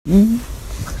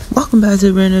Welcome back to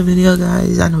a brand new video,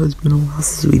 guys. I know it's been a while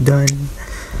since we've done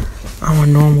our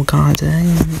normal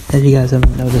content. As you guys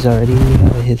haven't noticed already, we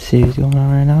have a hit series going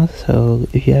on right now, so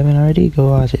if you haven't already, go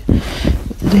watch it.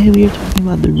 Today we are talking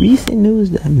about the recent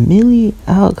news that Millie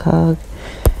Alcock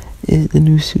is the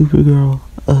new Supergirl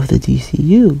of the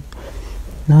DCU.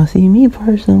 Now, see, me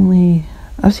personally,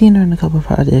 I've seen her in a couple of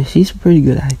projects. She's a pretty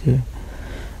good actor,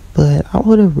 but I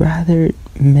would have rather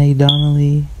Meg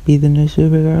Donnelly be the new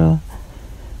Supergirl,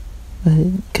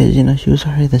 because she was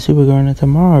already the Supergirl in the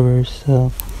Tomorrowverse.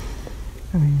 So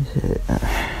I mean,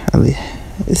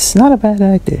 it's not a bad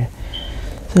actor.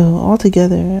 So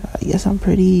altogether, I guess I'm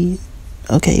pretty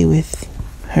okay with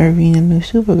her being the new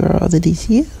Supergirl of the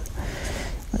DCU.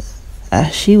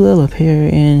 She will appear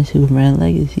in Superman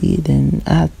Legacy, then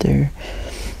after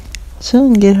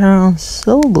soon get her own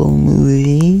solo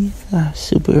movie,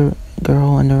 Supergirl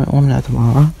and Woman of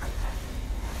Tomorrow.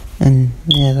 And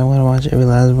yeah, I'm gonna watch every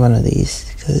last one of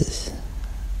these, because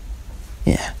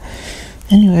yeah.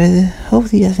 Anyway,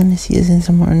 hopefully you guys gonna see us in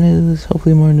some more news.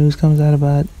 Hopefully more news comes out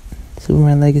about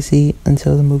Superman Legacy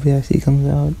until the movie actually comes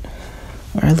out,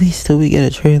 or at least till we get a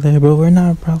trailer. But we're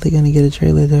not probably gonna get a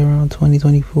trailer till around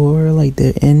 2024, like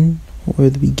the end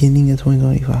or the beginning of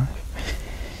 2025.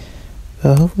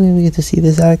 So hopefully we get to see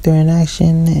this actor in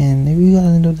action. And if you guys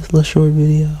enjoyed this little short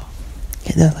video,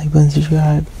 hit that like button,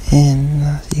 subscribe, and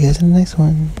I'll see you guys in the next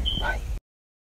one.